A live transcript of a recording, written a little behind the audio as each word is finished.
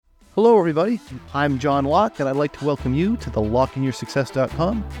Hello, everybody. I'm John Locke, and I'd like to welcome you to the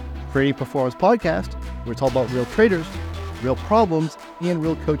LockeInYourSuccess.com Trading Performance Podcast, where it's all about real traders, real problems, and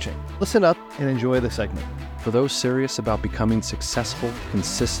real coaching. Listen up and enjoy the segment. For those serious about becoming successful,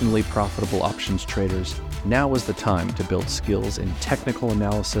 consistently profitable options traders, now is the time to build skills in technical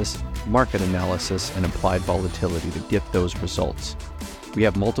analysis, market analysis, and applied volatility to get those results. We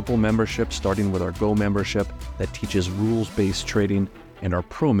have multiple memberships, starting with our Go membership that teaches rules-based trading and our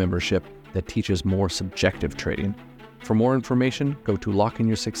Pro membership that teaches more subjective trading. For more information, go to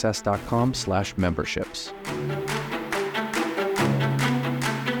LockeInYourSuccess.com/memberships.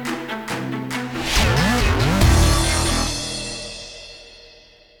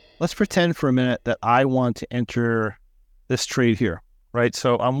 Let's pretend for a minute that I want to enter this trade here, right?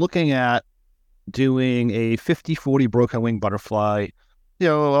 So I'm looking at doing a 50-40 broken wing butterfly,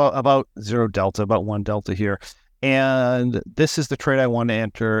 about 0 delta, about 1 delta here. And this is the trade I want to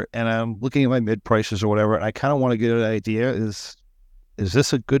enter, and I'm looking at my mid prices or whatever, and I kind of want to get an idea, is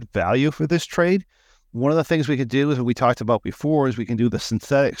this a good value for this trade? One of the things we could do, as we talked about before, is we can do the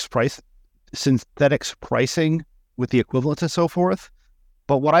synthetics pricing with the equivalents and so forth.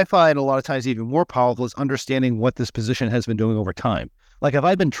 But what I find a lot of times even more powerful is understanding what this position has been doing over time. Like if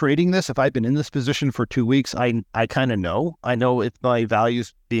I've been trading this, if I've been in this position for 2 weeks, I kind of know. I know if my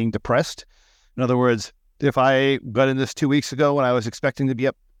value's being depressed. In other words, if I got in this 2 weeks ago and I was expecting to be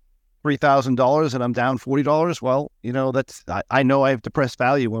up $3,000 and I'm down $40, well, I know I have depressed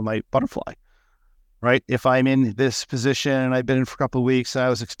value on my butterfly, right? If I'm in this position and I've been in for a couple of weeks and I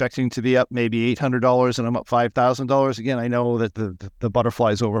was expecting to be up maybe $800 and I'm up $5,000, again, I know that the butterfly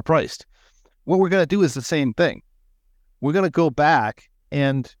is overpriced. What we're going to do is the same thing. We're going to go back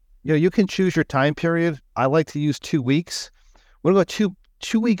and, you can choose your time period. I like to use 2 weeks. We're going to go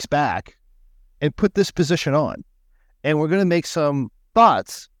two weeks back and put this position on. And we're going to make some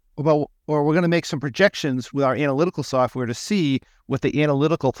thoughts about, or we're going to make some projections with our analytical software to see what the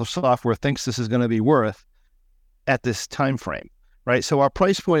analytical software thinks this is going to be worth at this time frame, right? So our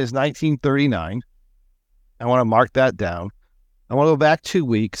price point is $19.39. I want to mark that down. I want to go back 2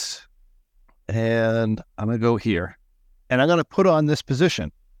 weeks, and I'm going to go here. And I'm going to put on this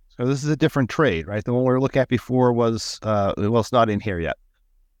position. So this is a different trade, right? The one we were looking at before was, it's not in here yet.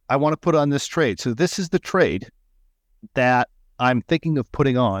 I want to put on this trade. So this is the trade that I'm thinking of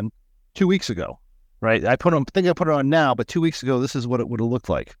putting on 2 weeks ago, right? I put it on now, but 2 weeks ago, this is what it would have looked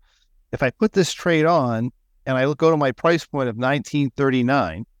like. If I put this trade on and I go to my price point of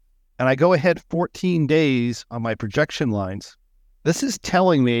 $19.39 and I go ahead 14 days on my projection lines, this is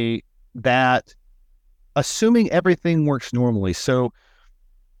telling me that assuming everything works normally. So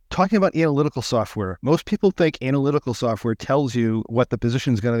talking about analytical software, most people think analytical software tells you what the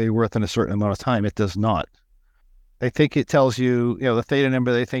position is going to be worth in a certain amount of time. It does not. They think it tells you, the theta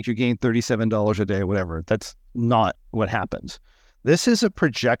number, they think you gain $37 a day or whatever. That's not what happens. This is a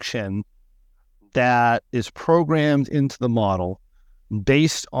projection that is programmed into the model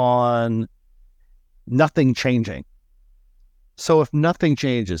based on nothing changing. So if nothing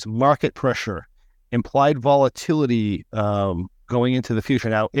changes, market pressure, implied volatility, going into the future.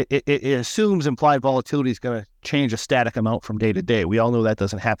 Now, it assumes implied volatility is going to change a static amount from day to day. We all know that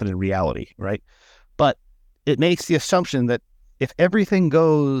doesn't happen in reality, right? But it makes the assumption that if everything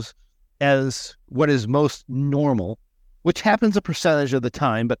goes as what is most normal, which happens a percentage of the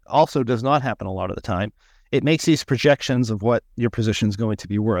time, but also does not happen a lot of the time, it makes these projections of what your position is going to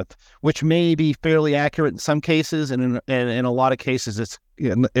be worth, which may be fairly accurate in some cases, and in a lot of cases, it's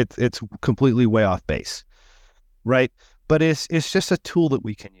completely way off base, right? But it's just a tool that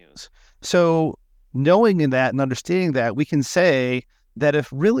we can use. So knowing in that and understanding that, we can say that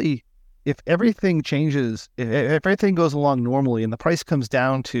if everything changes, if everything goes along normally and the price comes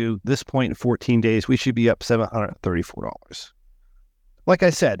down to this point in 14 days, we should be up $734. Like I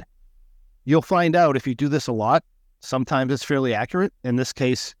said, you'll find out if you do this a lot, sometimes it's fairly accurate. In this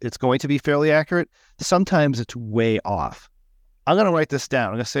case, it's going to be fairly accurate. Sometimes it's way off. I'm going to write this down.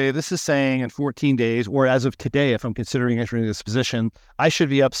 I'm going to say this is saying in 14 days, or as of today, if I'm considering entering this position, I should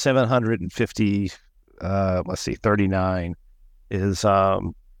be up 750, 39 is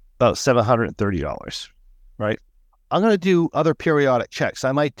about $730, right? I'm going to do other periodic checks.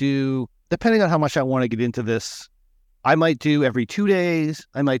 I might do, depending on how much I want to get into this, I might do every 2 days.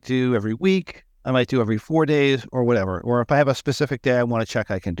 I might do every week. I might do every 4 days or whatever. Or if I have a specific day I want to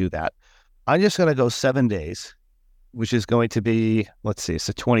check, I can do that. I'm just going to go 7 days, which is going to be, let's see, it's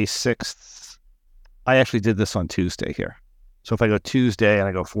the 26th. I actually did this on Tuesday here. So if I go Tuesday and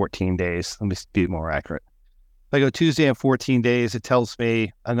I go 14 days, let me be more accurate. If I go Tuesday and 14 days, it tells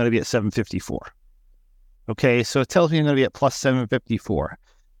me I'm going to be at 754. Okay, so it tells me I'm going to be at plus 754.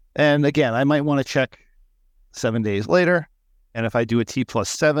 And again, I might want to check 7 days later. And if I do a T plus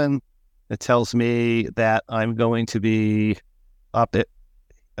 7, it tells me that I'm going to be up at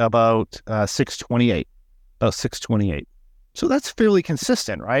about 628, about 628. So that's fairly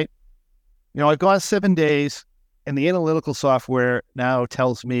consistent, right? I've gone 7 days, and the analytical software now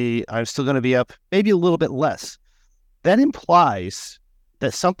tells me I'm still going to be up maybe a little bit less. That implies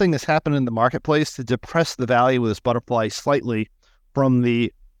that something has happened in the marketplace to depress the value of this butterfly slightly from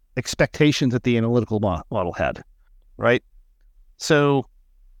the expectations that the analytical model had, right? So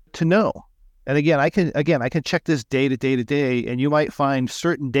to know, and again, I can check this day to day to day, and you might find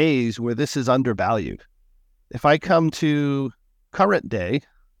certain days where this is undervalued. If I come to current day,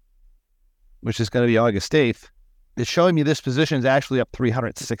 which is going to be August 8th, it's showing me this position is actually up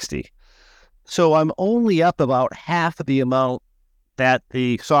 360. So I'm only up about half of the amount that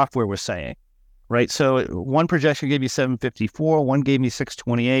the software was saying, right? So one projection gave me 754, one gave me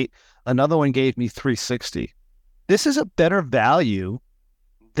 628, another one gave me 360. This is a better value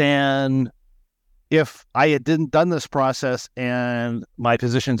than if I had done this process and my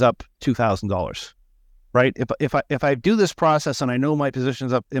position's up $2,000, right? If I do this process and I know my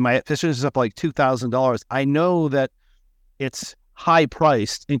position's up, and my position is up like $2,000, I know that it's high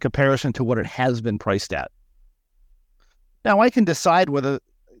priced in comparison to what it has been priced at. Now I can decide whether,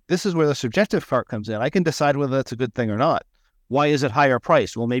 this is where the subjective part comes in. I can decide whether that's a good thing or not. Why is it higher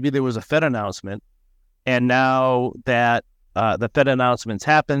priced? Well, maybe there was a Fed announcement, and now that the Fed announcements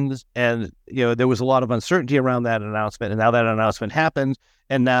happened, and there was a lot of uncertainty around that announcement, and now that announcement happened,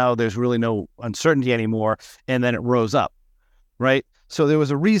 and now there's really no uncertainty anymore, and then it rose up, right? So there was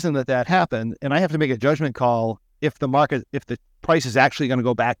a reason that happened, and I have to make a judgment call if the price is actually going to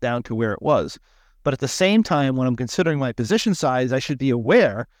go back down to where it was. But at the same time, when I'm considering my position size, I should be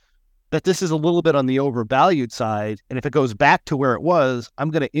aware that this is a little bit on the overvalued side, and if it goes back to where it was,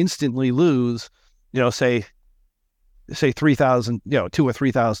 I'm going to instantly lose, say $3,000, $2,000 or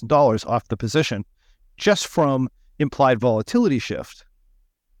 $3,000 off the position, just from implied volatility shift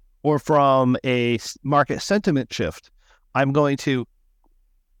or from a market sentiment shift. I'm going to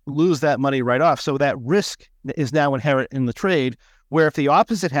lose that money right off. So that risk is now inherent in the trade, where if the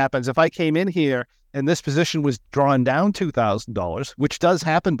opposite happens, if I came in here and this position was drawn down $2,000, which does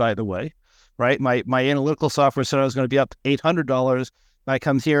happen, by the way, right? My analytical software said I was going to be up $800. I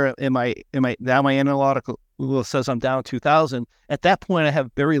come here and my analytical says I'm down 2,000. At that point, I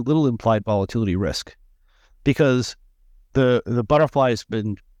have very little implied volatility risk because the butterfly has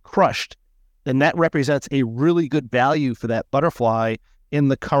been crushed, and that represents a really good value for that butterfly in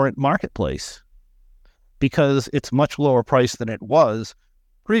the current marketplace because it's much lower priced than it was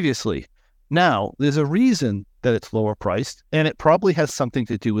previously. Now, there's a reason that it's lower priced, and it probably has something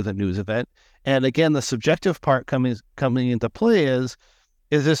to do with a news event. And again, the subjective part coming into play is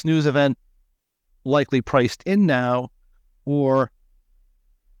this news event likely priced in now, or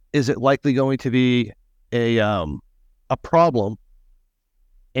is it likely going to be a problem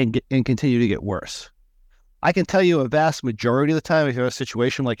and continue to get worse? I can tell you a vast majority of the time, if you have a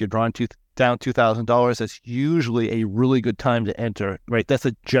situation like you're down $2,000, that's usually a really good time to enter, right? That's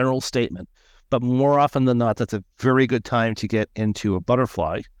a general statement. But more often than not, that's a very good time to get into a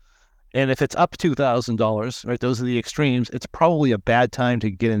butterfly. And if it's up $2,000, right, those are the extremes, it's probably a bad time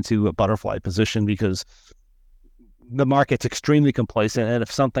to get into a butterfly position because the market's extremely complacent. And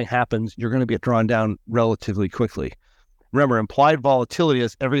if something happens, you're going to get drawn down relatively quickly. Remember, implied volatility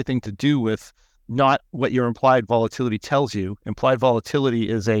has everything to do with not what your implied volatility tells you. Implied volatility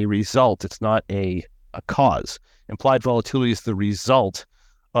is a result. It's not a cause. Implied volatility is the result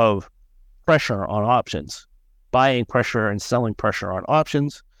of pressure on options, buying pressure and selling pressure on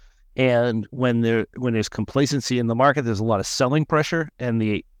options. And when there's complacency in the market, there's a lot of selling pressure, and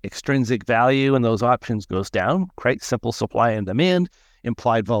the extrinsic value in those options goes down, right? Simple supply and demand.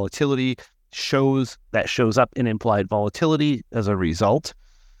 Implied volatility shows up in implied volatility as a result.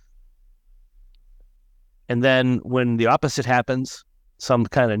 And then when the opposite happens, some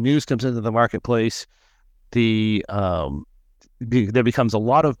kind of news comes into the marketplace, there becomes a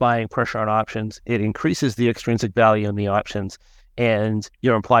lot of buying pressure on options. It increases the extrinsic value in the options, and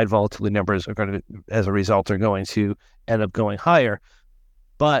your implied volatility numbers are going to, as a result, are going to end up going higher.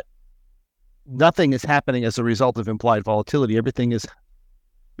 But nothing is happening as a result of implied volatility. Everything is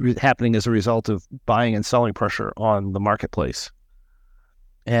happening as a result of buying and selling pressure on the marketplace.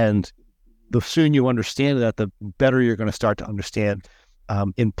 And the sooner you understand that, the better you're going to start to understand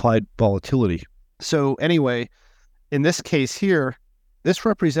implied volatility. So anyway, in this case here, this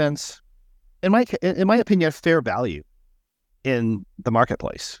represents, in my opinion, fair value in the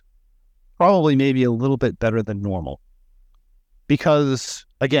marketplace. Probably maybe a little bit better than normal. because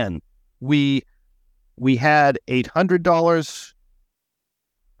again, we had $800,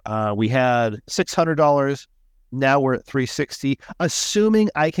 we had $600. Now we're at $360. Assuming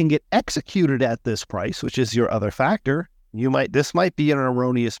I can get executed at this price, which is your other factor, this might be an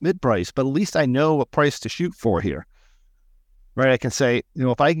erroneous mid price, but at least I know what price to shoot for here, right? I can say,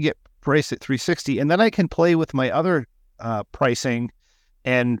 if I can get priced at $360, and then I can play with my other pricing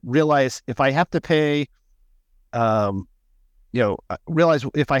and realize if I have to pay, realize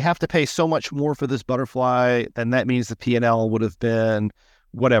if I have to pay so much more for this butterfly, then that means the P&L would have been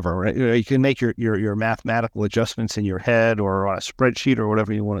whatever, right? You can make your mathematical adjustments in your head or on a spreadsheet or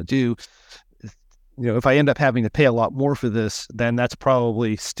whatever you want to do. If I end up having to pay a lot more for this, then that's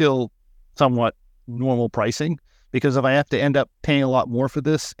probably still somewhat normal pricing, because if I have to end up paying a lot more for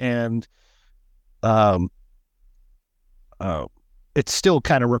this and it still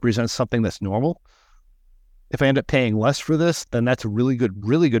kind of represents something that's normal. If I end up paying less for this, then that's a really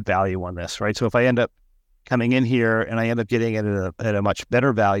good value on this, right? So if I end up coming in here and I end up getting it at a much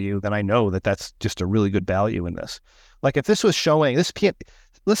better value, then I know that that's just a really good value in this. Like if this was showing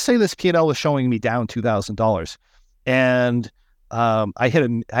let's say this P&L was showing me down $2,000, and I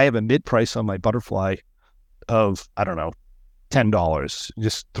have a mid price on my butterfly of, I don't know, $10.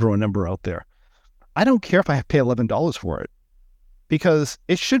 Just throw a number out there. I don't care if I have to pay $11 for it, because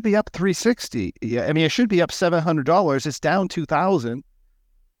it should be up $360. Yeah, I mean, it should be up $700. It's down $2,000.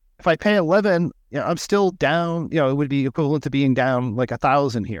 If I pay $11, I'm still down. It would be equivalent to being down like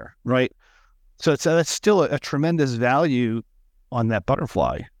 $1,000 here, right? So that's still a tremendous value on that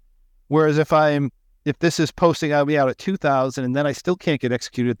butterfly. Whereas if this is posting me out at $2,000 and then I still can't get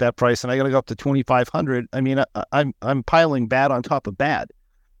executed at that price and I got to go up to $2,500, I mean, I'm piling bad on top of bad.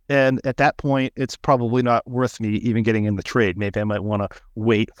 And at that point, it's probably not worth me even getting in the trade. Maybe I might want to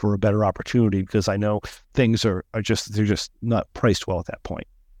wait for a better opportunity, because I know things they're just not priced well at that point.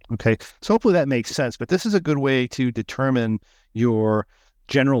 Okay, so hopefully that makes sense. But this is a good way to determine your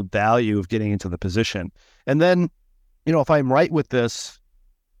general value of getting into the position. And then, if I'm right with this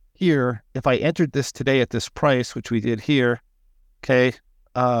here, if I entered this today at this price, which we did here, okay,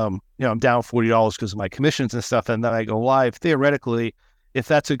 I'm down $40 because of my commissions and stuff, and then I go live. Theoretically, if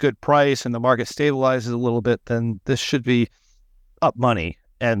that's a good price and the market stabilizes a little bit, then this should be up money.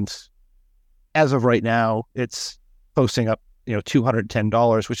 And as of right now, it's posting up,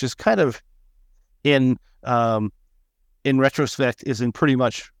 $210, which is kind of in retrospect is in pretty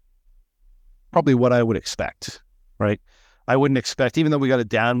much probably what I would expect, right? I wouldn't expect, even though we got a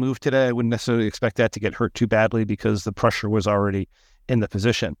down move today, I wouldn't necessarily expect that to get hurt too badly, because the pressure was already in the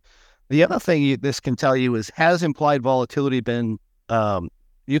position. The other thing this can tell you is, has implied volatility been,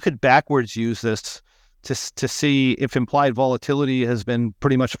 you could backwards use this to see if implied volatility has been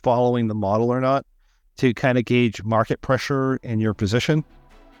pretty much following the model or not, to kind of gauge market pressure in your position,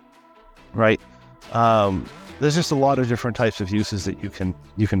 right? There's just a lot of different types of uses that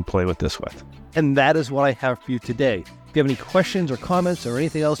you can play with this with. And that is what I have for you today. If you have any questions or comments or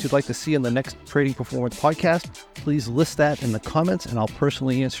anything else you'd like to see in the next Trading Performance podcast, please list that in the comments and I'll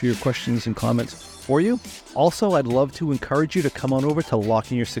personally answer your questions and comments for you. Also, I'd love to encourage you to come on over to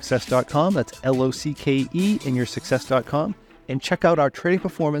LockInYourSuccess.com. That's LOCKE in yoursuccess.com. And check out our Trading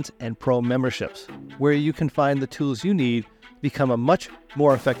Performance and Pro memberships, where you can find the tools you need to become a much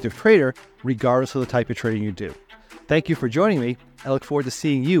more effective trader, regardless of the type of trading you do. Thank you for joining me. I look forward to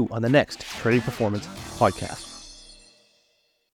seeing you on the next Trading Performance podcast.